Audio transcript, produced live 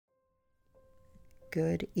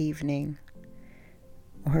Good evening,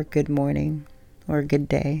 or good morning, or good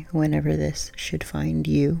day, whenever this should find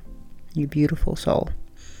you, you beautiful soul.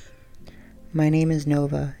 My name is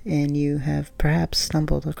Nova, and you have perhaps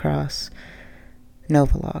stumbled across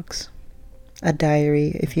Novalogs, a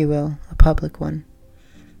diary, if you will, a public one,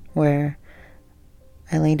 where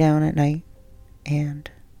I lay down at night and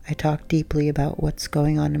I talk deeply about what's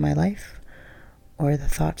going on in my life, or the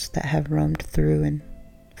thoughts that have roamed through and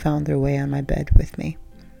found their way on my bed with me.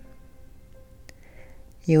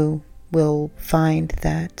 You will find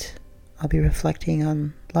that I'll be reflecting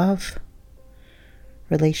on love,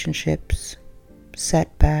 relationships,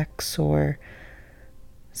 setbacks, or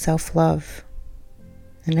self-love,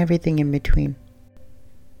 and everything in between.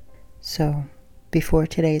 So, before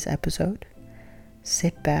today's episode,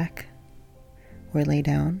 sit back or lay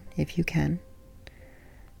down if you can,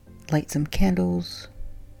 light some candles,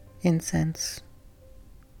 incense,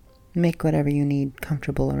 make whatever you need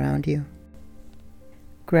comfortable around you.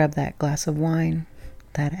 Grab that glass of wine,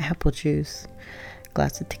 that apple juice,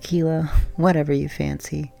 glass of tequila, whatever you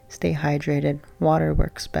fancy. Stay hydrated. Water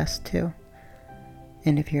works best too.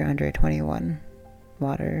 And if you're under 21,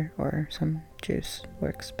 water or some juice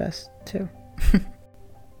works best too.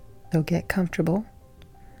 So get comfortable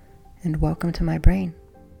and welcome to my brain.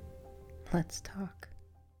 Let's talk.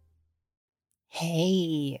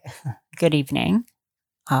 Hey, good evening.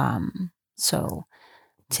 So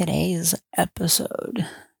today's episode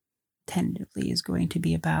tentatively is going to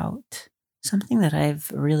be about something that I've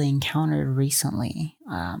really encountered recently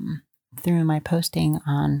through my posting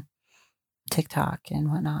on TikTok and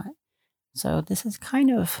whatnot. So this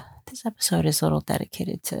episode is a little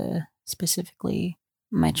dedicated to specifically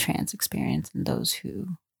my trans experience and those who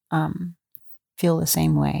feel the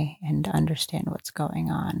same way and understand what's going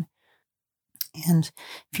on. And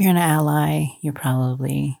if you're an ally, you're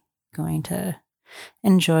probably going to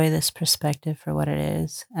enjoy this perspective for what it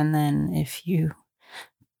is. And then if you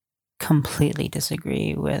completely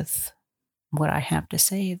disagree with what I have to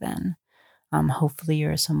say, then hopefully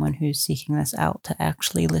you're someone who's seeking this out to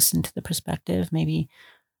actually listen to the perspective, maybe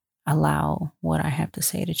allow what I have to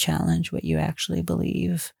say to challenge what you actually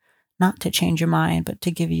believe, not to change your mind, but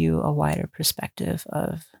to give you a wider perspective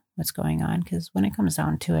of what's going on. Because when it comes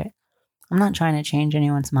down to it, I'm not trying to change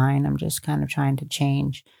anyone's mind. I'm just kind of trying to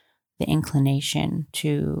change the inclination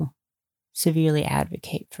to severely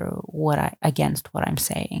advocate for against what I'm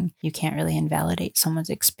saying. You can't really invalidate someone's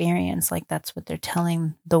experience like that's what they're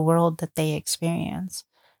telling the world that they experience.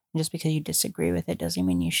 And just because you disagree with it doesn't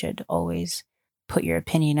mean you should always put your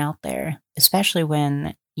opinion out there, especially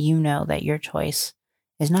when you know that your choice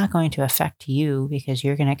is not going to affect you because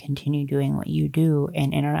you're going to continue doing what you do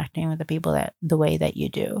and interacting with the people the way that you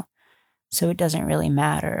do. So it doesn't really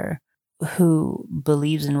matter who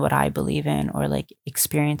believes in what I believe in or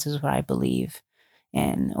experiences what I believe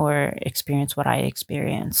in or experience what I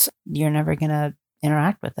experience. You're never going to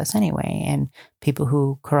interact with us anyway. And people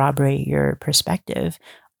who corroborate your perspective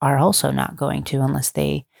are also not going to unless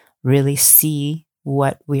they really see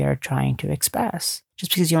what we are trying to express.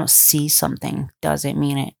 Just because you don't see something doesn't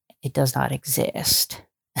mean it does not exist.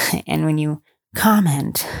 And when you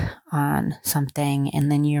comment on something and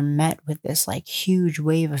then you're met with this huge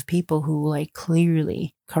wave of people who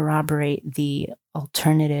clearly corroborate the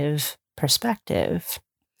alternative perspective,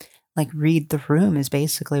 read the room is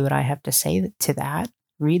basically what I have to say to that.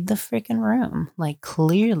 Read the freaking room.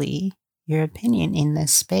 Clearly your opinion in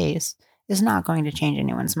this space is not going to change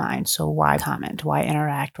anyone's mind. So why comment? Why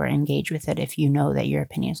interact or engage with it if you know that your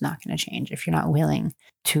opinion is not going to change? If you're not willing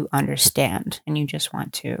to understand and you just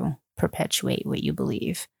want to perpetuate what you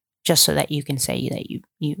believe just so that you can say that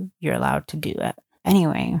you're allowed to do it.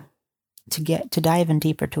 Anyway, to dive in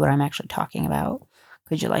deeper to what I'm actually talking about,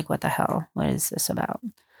 because you're like, what the hell? What is this about?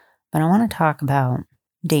 But I want to talk about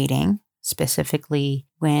dating, specifically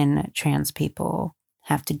when trans people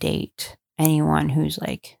have to date anyone who's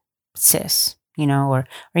cis, or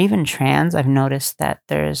even trans. I've noticed that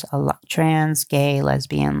there's a lot trans, gay,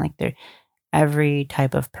 lesbian, they're every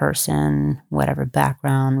type of person, whatever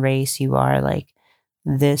background, race you are,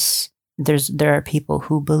 there are people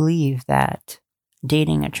who believe that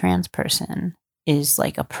dating a trans person is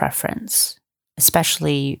a preference,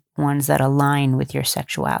 especially ones that align with your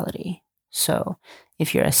sexuality. So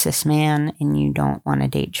if you're a cis man and you don't want to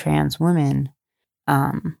date trans women,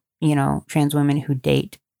 trans women who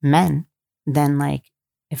date men, then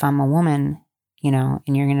if I'm a woman, and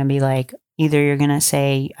you're going to be either you're going to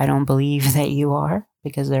say, I don't believe that you are,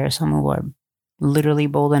 because there are some who are literally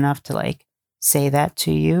bold enough to say that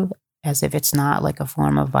to you as if it's not a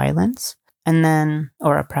form of violence and then,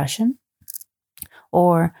 or oppression,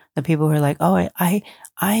 Or the people who are like, oh,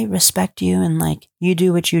 I respect you, and like you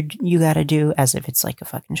do what you gotta do, as if it's like a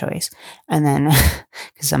fucking choice. And then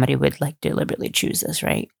because somebody would like deliberately choose this,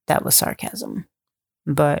 right? That was sarcasm.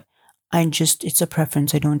 But it's a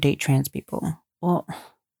preference. I don't date trans people. Well,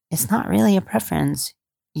 it's not really a preference.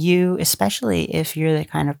 You, especially if you're the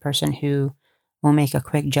kind of person who will make a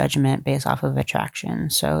quick judgment based off of attraction.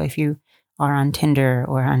 So if you are on Tinder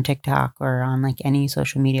or on TikTok or on like any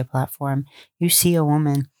social media platform, you see a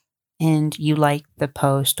woman and you like the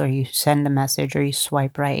post or you send a message or you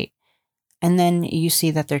swipe right. And then you see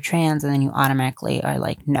that they're trans and then you automatically are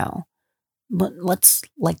like, no. But let's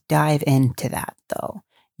like dive into that though.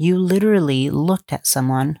 You literally looked at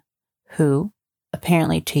someone who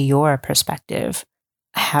apparently to your perspective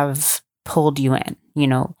have pulled you in.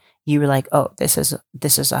 You were like, oh, this is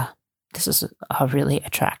a really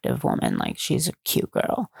attractive woman. Like she's a cute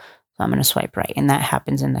girl. So I'm going to swipe right. And that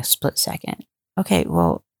happens in a split second. Okay,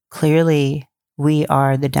 well, clearly we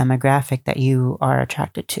are the demographic that you are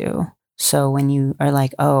attracted to. So when you are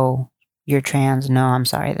like, oh, you're trans, no, I'm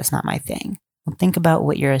sorry, that's not my thing. Well, think about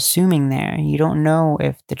what you're assuming there. You don't know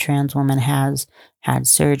if the trans woman has had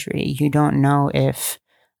surgery. You don't know if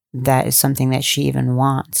that is something that she even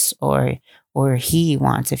wants or he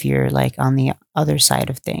wants, if you're like on the other side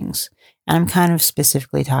of things. And I'm kind of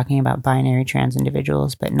specifically talking about binary trans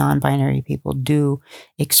individuals, but non-binary people do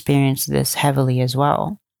experience this heavily as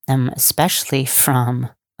well, especially from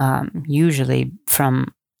usually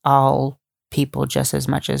from all people just as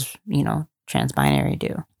much as trans binary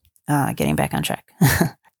do. Getting back on track.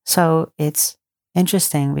 So it's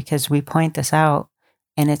interesting because we point this out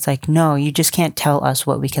and it's like, no, you just can't tell us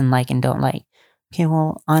what we can like and don't like. Okay,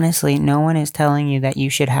 well, honestly, no one is telling you that you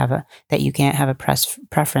can't have a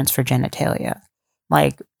preference for genitalia.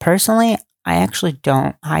 Like, personally, I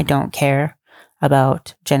don't care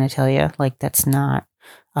about genitalia. Like, that's not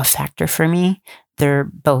a factor for me. They're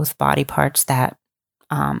both body parts that,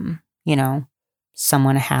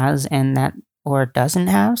 someone has and that, or doesn't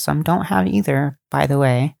have. Some don't have either, by the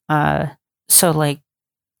way. So like,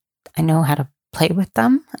 I know how to play with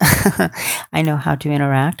them. I know how to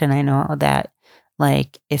interact, and I know that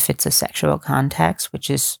like if it's a sexual context,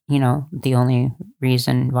 which is, the only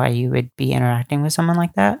reason why you would be interacting with someone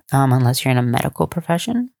like that, unless you're in a medical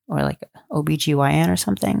profession or like OBGYN or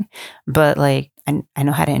something. But like, I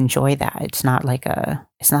know how to enjoy that. It's not a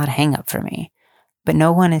hang up for me. But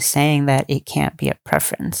no one is saying that it can't be a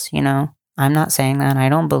preference, I'm not saying that. I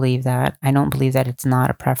don't believe that. I don't believe that it's not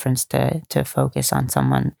a preference to focus on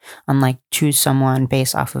someone, choose someone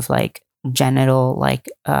based off of like genital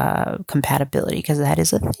compatibility, because that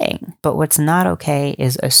is a thing. But what's not okay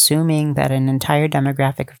is assuming that an entire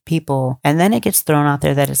demographic of people, and then it gets thrown out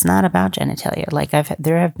there that it's not about genitalia. Like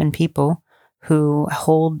there have been people who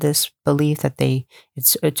hold this belief that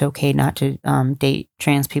it's okay not to date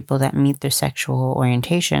trans people that meet their sexual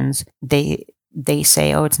orientations. They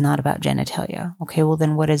say, oh, it's not about genitalia. Okay, well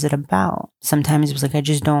then what is it about? Sometimes it's like, I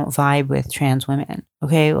just don't vibe with trans women.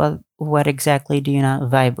 Okay, well, what exactly do you not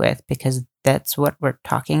vibe with? Because that's what we're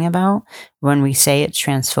talking about. When we say it's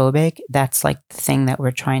transphobic, that's like the thing that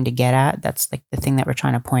we're trying to get at. That's like the thing that we're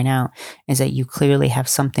trying to point out, is that you clearly have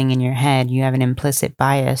something in your head. You have an implicit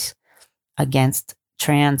bias against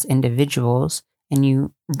trans individuals, and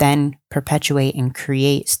you then perpetuate and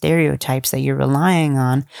create stereotypes that you're relying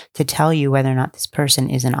on to tell you whether or not this person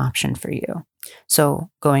is an option for you. So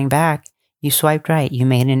going back, you swiped right, you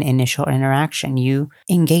made an initial interaction, you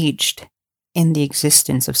engaged in the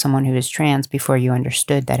existence of someone who is trans before you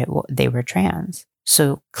understood that they were trans.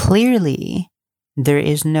 So clearly there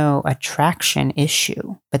is no attraction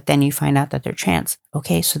issue, but then you find out that they're trans.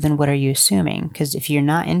 Okay, so then what are you assuming? Because if you're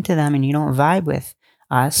not into them and you don't vibe with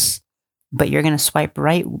us, but you're going to swipe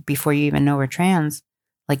right before you even know we're trans,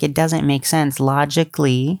 like it doesn't make sense.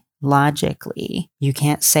 Logically, you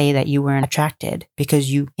can't say that you weren't attracted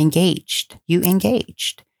because you engaged.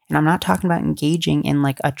 And I'm not talking about engaging in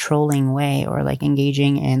like a trolling way or like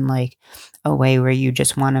engaging in like a way where you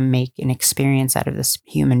just want to make an experience out of this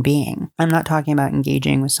human being. I'm not talking about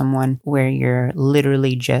engaging with someone where you're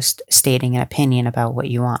literally just stating an opinion about what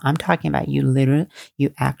you want. I'm talking about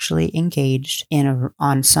you actually engaged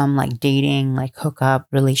on some like dating, like hookup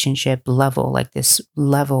relationship level, like this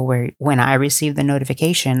level where when I receive the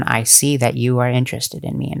notification, I see that you are interested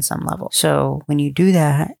in me in some level. So when you do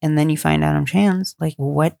that and then you find out I'm trans, like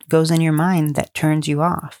what goes in your mind that turns you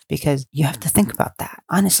off? Because you have to think about that.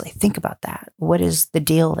 Honestly, think about that. What is the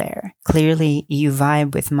deal there? Clearly, you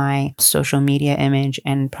vibe with my social media image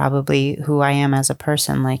and probably who I am as a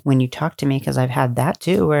person. Like when you talk to me, because I've had that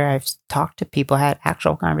too, where I've talked to people, had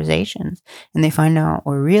actual conversations, and they find out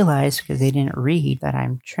or realize because they didn't read that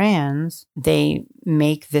I'm trans, they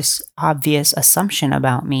make this obvious assumption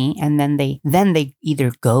about me, and then they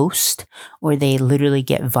either ghost or they literally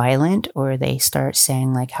get violent, or they start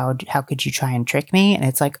saying like, how could you try and trick me? And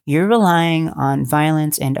it's like, you're relying on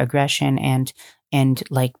violence and aggression and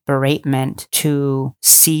like beratement to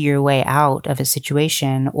see your way out of a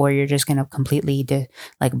situation, or you're just going to completely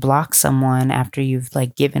like block someone after you've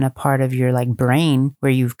like given a part of your like brain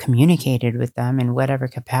where you've communicated with them in whatever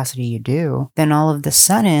capacity you do. Then all of the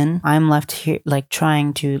sudden I'm left here like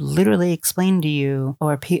trying to literally explain to you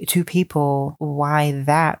or to people why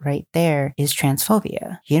that right there is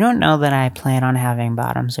transphobia. You don't know that I plan on having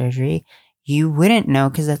bottom surgery. You wouldn't know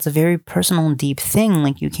because that's a very personal and deep thing.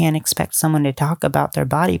 Like you can't expect someone to talk about their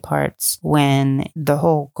body parts when the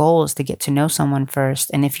whole goal is to get to know someone first.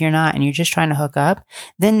 And if you're not and you're just trying to hook up,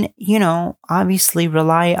 then, obviously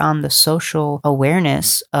rely on the social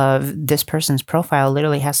awareness of this person's profile.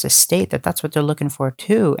 Literally has to state that that's what they're looking for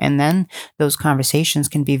too. And then those conversations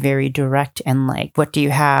can be very direct and like, what do you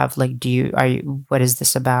have? Like, what is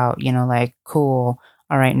this about? Like, cool.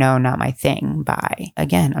 All right, no, not my thing. Bye.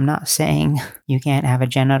 Again, I'm not saying you can't have a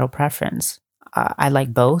genital preference. I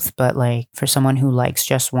like both, but like for someone who likes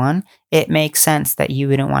just one, it makes sense that you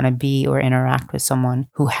wouldn't want to be or interact with someone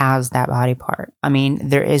who has that body part. I mean,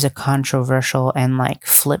 there is a controversial and like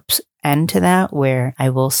flips end to that where I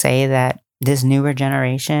will say that this newer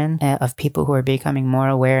generation of people who are becoming more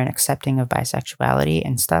aware and accepting of bisexuality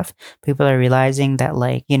and stuff, people are realizing that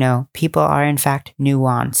like, people are in fact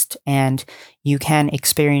nuanced and you can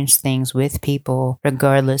experience things with people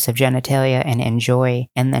regardless of genitalia and enjoy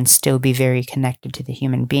and then still be very connected to the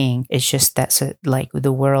human being. It's just that like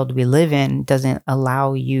the world we live in doesn't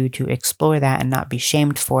allow you to explore that and not be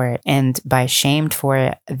shamed for it. And by shamed for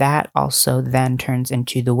it, that also then turns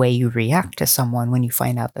into the way you react to someone when you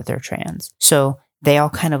find out that they're trans. So they all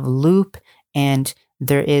kind of loop, and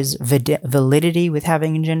there is validity with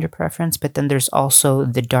having a gender preference, but then there's also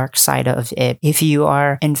the dark side of it. If you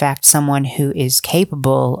are, in fact, someone who is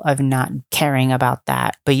capable of not caring about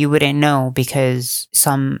that, but you wouldn't know because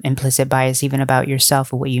some implicit bias even about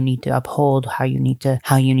yourself or what you need to uphold, how you need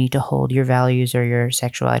to hold your values or your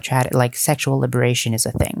sexual attraction, like sexual liberation is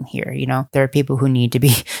a thing here. There are people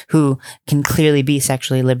who can clearly be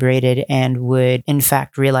sexually liberated and would, in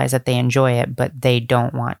fact, realize that they enjoy it, but they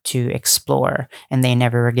don't want to explore, and they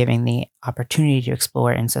never were given the opportunity to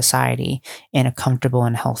explore in society in a comfortable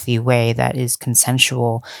and healthy way that is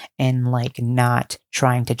consensual and like not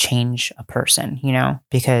trying to change a person,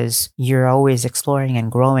 because you're always exploring and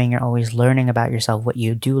growing. You're always learning about yourself, what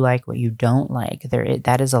you do like, what you don't like.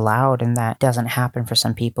 That is allowed, and that doesn't happen for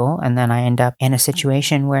some people. And then I end up in a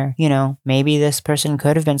situation where, maybe this person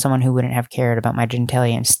could have been someone who wouldn't have cared about my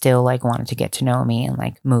genitalia and still like wanted to get to know me and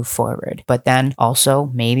like move forward. But then also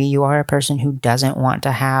maybe you are a person who doesn't want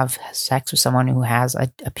to have sex with someone who has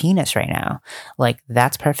a penis right now. Like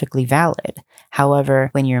that's perfectly valid. However,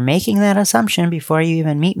 when you're making that assumption before you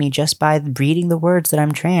even meet me just by reading the words that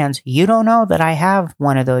I'm trans, you don't know that I have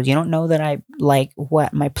one of those. You don't know that I like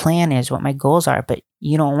what my plan is, what my goals are, but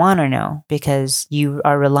you don't want to know because you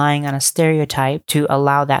are relying on a stereotype to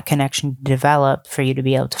allow that connection to develop for you to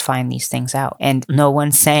be able to find these things out. And no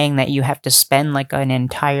one's saying that you have to spend like an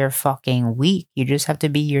entire fucking week. You just have to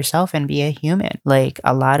be yourself and be a human. Like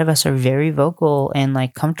a lot of us are very vocal and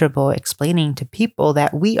like comfortable explaining to people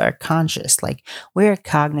that we are conscious, like we're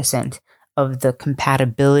cognizant of the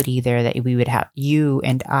compatibility there that we would have, you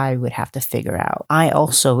and I would have to figure out. I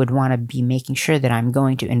also would want to be making sure that I'm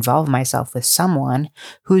going to involve myself with someone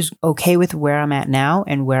who's okay with where I'm at now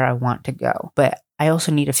and where I want to go. But I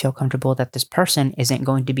also need to feel comfortable that this person isn't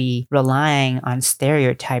going to be relying on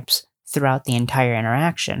stereotypes throughout the entire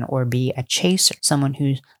interaction or be a chaser, someone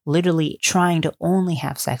who's literally trying to only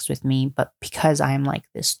have sex with me, but because I'm like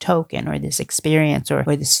this token or this experience or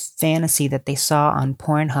this fantasy that they saw on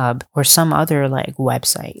Pornhub or some other like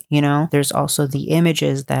website, there's also the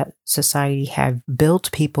images that society have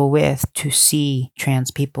built people with to see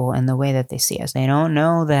trans people in the way that they see us. They don't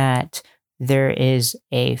know that there is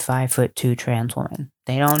a 5'2" trans woman.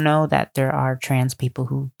 They don't know that there are trans people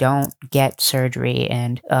who don't get surgery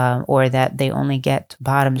and or that they only get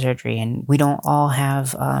bottom surgery, and we don't all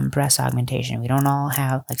have breast augmentation. We don't all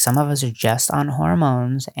have, like, some of us are just on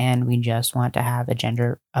hormones and we just want to have a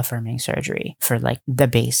gender affirming surgery for like the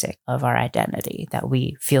basic of our identity that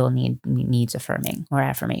we feel needs affirming or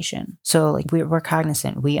affirmation. So like we're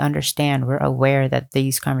cognizant, we understand, we're aware that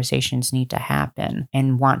these conversations need to happen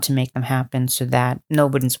and want to make them happen so that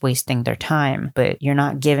nobody's wasting their time. But you're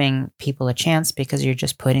not giving people a chance because you're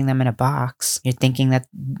just putting them in a box. You're thinking that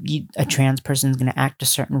a trans person is going to act a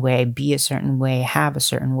certain way, be a certain way, have a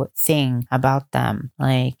certain thing about them.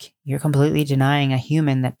 Like, you're completely denying a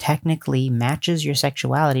human that technically matches your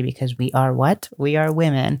sexuality, because we are what? We are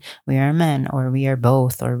women, we are men, or we are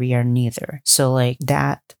both, or we are neither. So like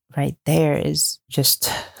that right there is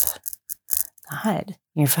just, God,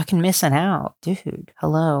 you're fucking missing out, dude.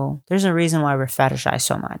 Hello. There's a reason why we're fetishized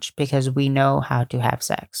so much, because we know how to have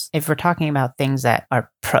sex. If we're talking about things that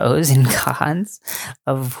are pros and cons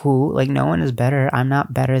of who, like, no one is better. I'm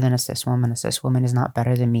not better than a cis woman. A cis woman is not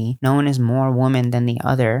better than me. No one is more woman than the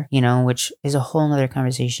other, you know, which is a whole nother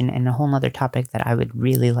conversation and a whole nother topic that I would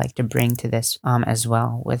really like to bring to this as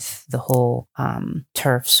well, with the whole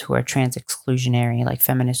TERFs who are trans exclusionary, like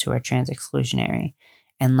feminists who are trans exclusionary,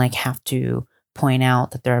 and like have to point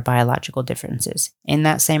out that there are biological differences. In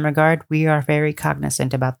that same regard, we are very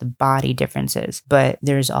cognizant about the body differences, but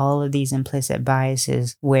there's all of these implicit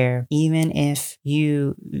biases where even if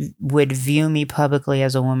you would view me publicly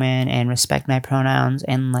as a woman and respect my pronouns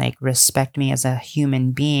and like respect me as a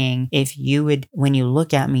human being, if you would, when you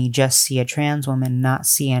look at me, just see a trans woman, not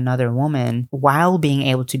see another woman, while being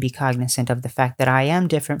able to be cognizant of the fact that I am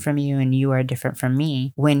different from you and you are different from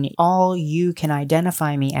me, when all you can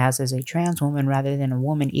identify me as is a trans woman rather than a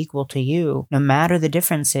woman equal to you, no matter the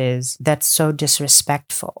differences, that's so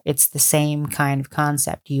disrespectful. It's the same kind of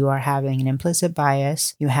concept. You are having an implicit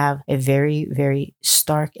bias. You have a very, very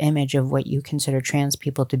stark image of what you consider trans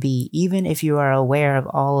people to be. Even if you are aware of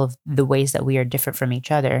all of the ways that we are different from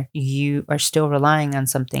each other, you are still relying on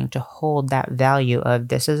something to hold that value of,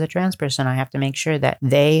 this is a trans person, I have to make sure that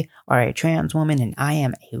they are a trans woman and I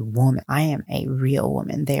am a woman. I am a real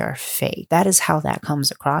woman. They are fake. That is how that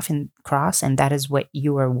comes across, and that is what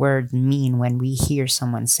your words mean when we hear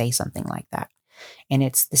someone say something like that. And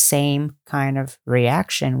it's the same kind of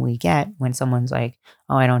reaction we get when someone's like,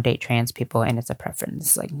 oh, I don't date trans people and it's a preference.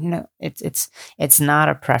 It's like, no, it's not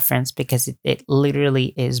a preference, because it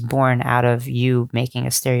literally is born out of you making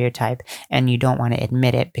a stereotype and you don't want to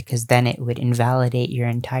admit it, because then it would invalidate your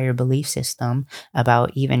entire belief system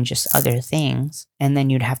about even just other things. And then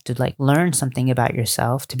you'd have to like learn something about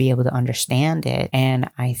yourself to be able to understand it. And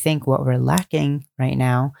I think what we're lacking right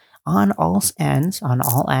now, on all ends,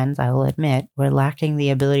 I will admit, we're lacking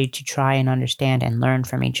the ability to try and understand and learn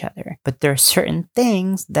from each other. But there are certain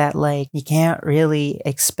things that, like, you can't really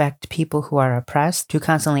expect people who are oppressed to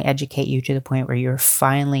constantly educate you to the point where you're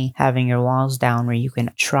finally having your walls down, where you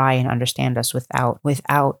can try and understand us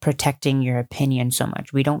without protecting your opinion so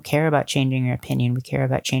much. We don't care about changing your opinion. We care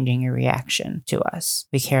about changing your reaction to us.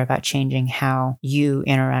 We care about changing how you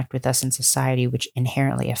interact with us in society, which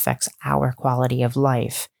inherently affects our quality of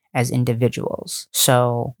life as individuals.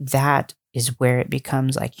 So that is where it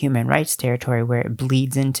becomes like human rights territory, where it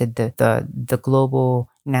bleeds into the global,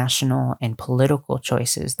 national, and political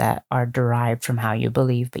choices that are derived from how you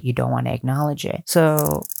believe, but you don't want to acknowledge it.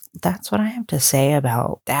 So that's what I have to say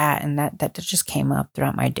about that. And that just came up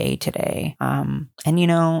throughout my day today. And you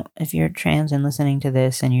know, if you're trans and listening to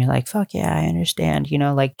this and you're like, fuck yeah, I understand, you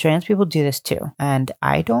know, like, trans people do this too. And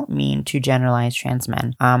I don't mean to generalize trans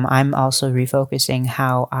men. I'm also refocusing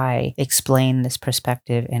how I explain this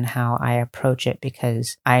perspective and how I approach it,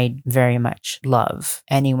 because I very much love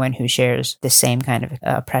anyone who shares the same kind of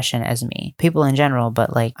oppression as me, people in general.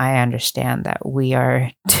 But like, I understand that we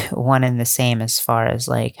are one and the same as far as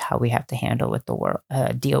like how we have to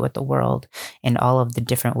deal with the world and all of the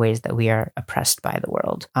different ways that we are oppressed by the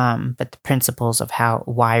world. But the principles of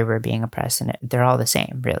why we're being oppressed, and they're all the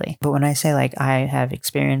same, really. But when I say, like, I have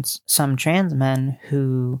experienced some trans men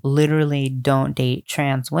who literally don't date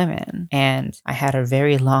trans women, and I had a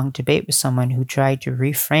very long debate with someone who tried to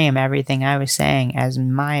reframe everything I was saying as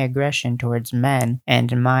my aggression towards men,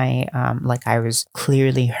 and my like I was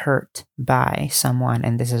clearly hurt by someone,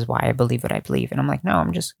 and this is why I believe what I believe. And I'm like, no,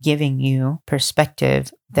 I'm just giving you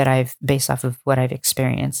perspective that I've based off of what I've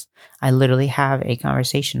experienced. I literally have a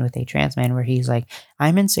conversation with a trans man where he's like,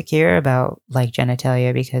 I'm insecure about like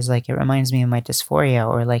genitalia because like it reminds me of my dysphoria,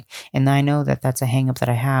 or like, and I know that that's a hang up that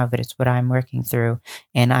I have, but it's what I'm working through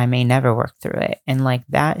and I may never work through it. And like,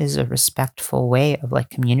 that is a respectful way of like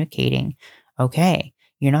communicating. Okay,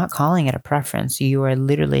 you're not calling it a preference. You are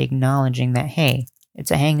literally acknowledging that, hey,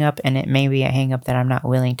 it's a hang up, and it may be a hang up that I'm not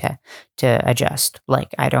willing to adjust.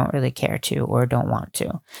 Like, I don't really care to or don't want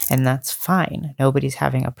to. And that's fine. Nobody's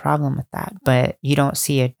having a problem with that. But you don't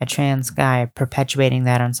see a trans guy perpetuating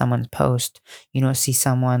that on someone's post. You don't see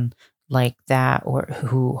someone like that or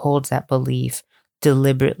who holds that belief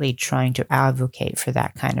deliberately trying to advocate for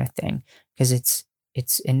that kind of thing, because it's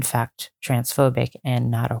in fact transphobic and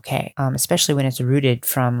not okay. Especially when it's rooted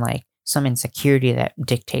from like some insecurity that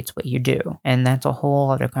dictates what you do. And that's a whole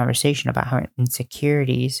other conversation about how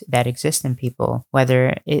insecurities that exist in people,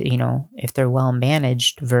 whether if they're well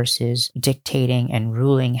managed versus dictating and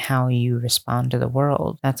ruling how you respond to the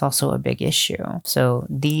world. That's also a big issue. So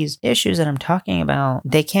these issues that I'm talking about,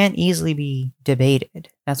 they can't easily be debated.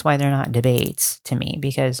 That's why they're not debates to me,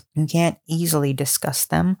 because you can't easily discuss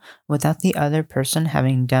them without the other person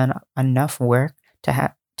having done enough work to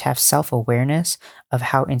have self-awareness of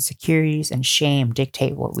how insecurities and shame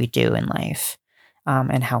dictate what we do in life,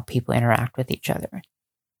 and how people interact with each other.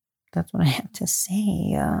 That's what I have to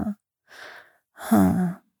say.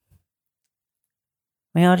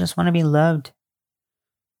 We all just want to be loved,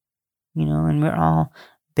 and we're all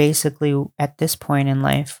basically at this point in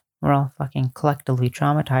life, we're all fucking collectively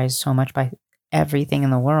traumatized so much by everything in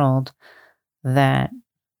the world that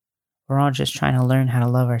we're all just trying to learn how to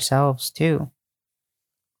love ourselves too.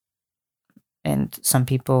 And some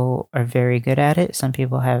people are very good at it. Some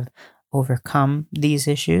people have overcome these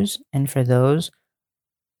issues. And for those,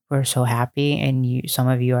 we're so happy. And some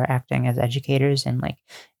of you are acting as educators and like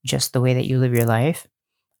just the way that you live your life.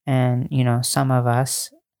 And, some of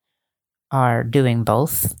us are doing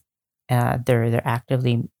both. They're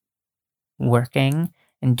actively working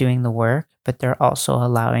and doing the work, but they're also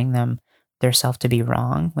allowing their self to be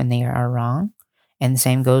wrong when they are wrong. And the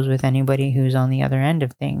same goes with anybody who's on the other end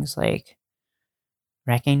of things, like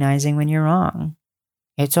recognizing when you're wrong.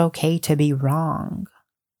 It's okay to be wrong.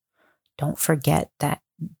 Don't forget that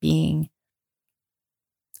being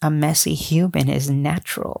a messy human is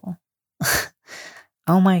natural.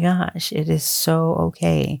 Oh my gosh, it is so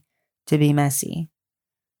okay to be messy.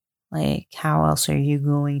 Like, how else are you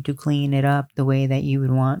going to clean it up the way that you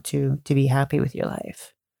would want to be happy with your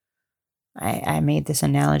life? I made this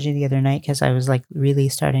analogy the other night because I was like really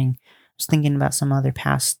I was thinking about some other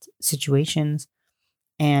past situations.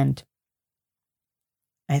 And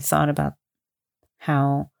I thought about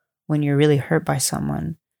how when you're really hurt by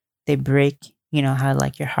someone, they break, how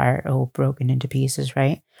like your heart, broken into pieces,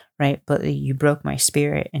 right? Right. But you broke my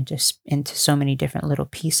spirit into so many different little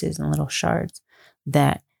pieces and little shards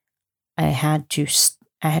that I had to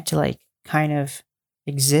like kind of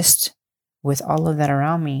exist with all of that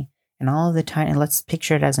around me and all of the time. And let's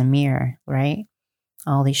picture it as a mirror, right?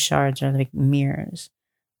 All these shards are like mirrors.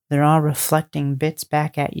 They're all reflecting bits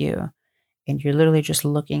back at you. And you're literally just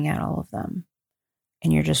looking at all of them.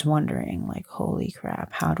 And you're just wondering, like, holy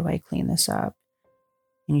crap, how do I clean this up?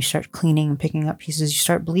 And you start cleaning and picking up pieces. You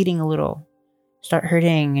start bleeding a little, start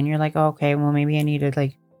hurting. And you're like, oh, okay, well, maybe I need to,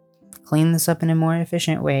 like, clean this up in a more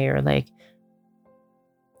efficient way. Or, like,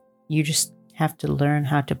 you just have to learn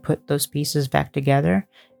how to put those pieces back together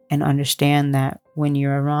and understand that when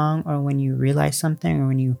you're wrong or when you realize something or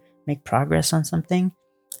when you make progress on something,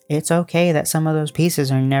 it's okay that some of those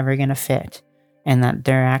pieces are never going to fit and that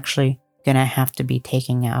they're actually going to have to be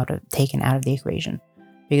taken out of the equation.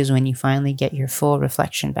 Because when you finally get your full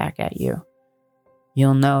reflection back at you,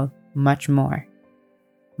 you'll know much more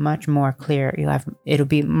clear. It'll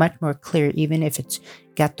be much more clear, even if it's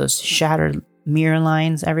got those shattered mirror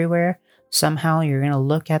lines everywhere. Somehow you're going to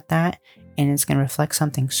look at that and it's going to reflect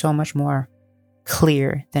something so much more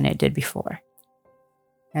clear than it did before.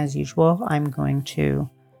 As usual, I'm going to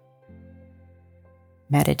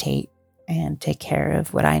meditate and take care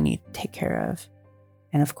of what I need to take care of.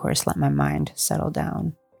 And of course, let my mind settle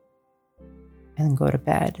down and then go to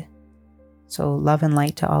bed. So love and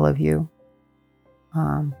light to all of you.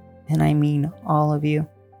 And I mean all of you.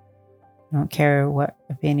 I don't care what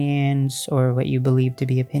opinions or what you believe to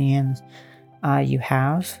be opinions you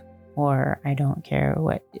have, or I don't care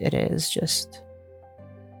what it is. Just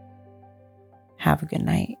have a good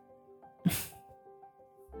night.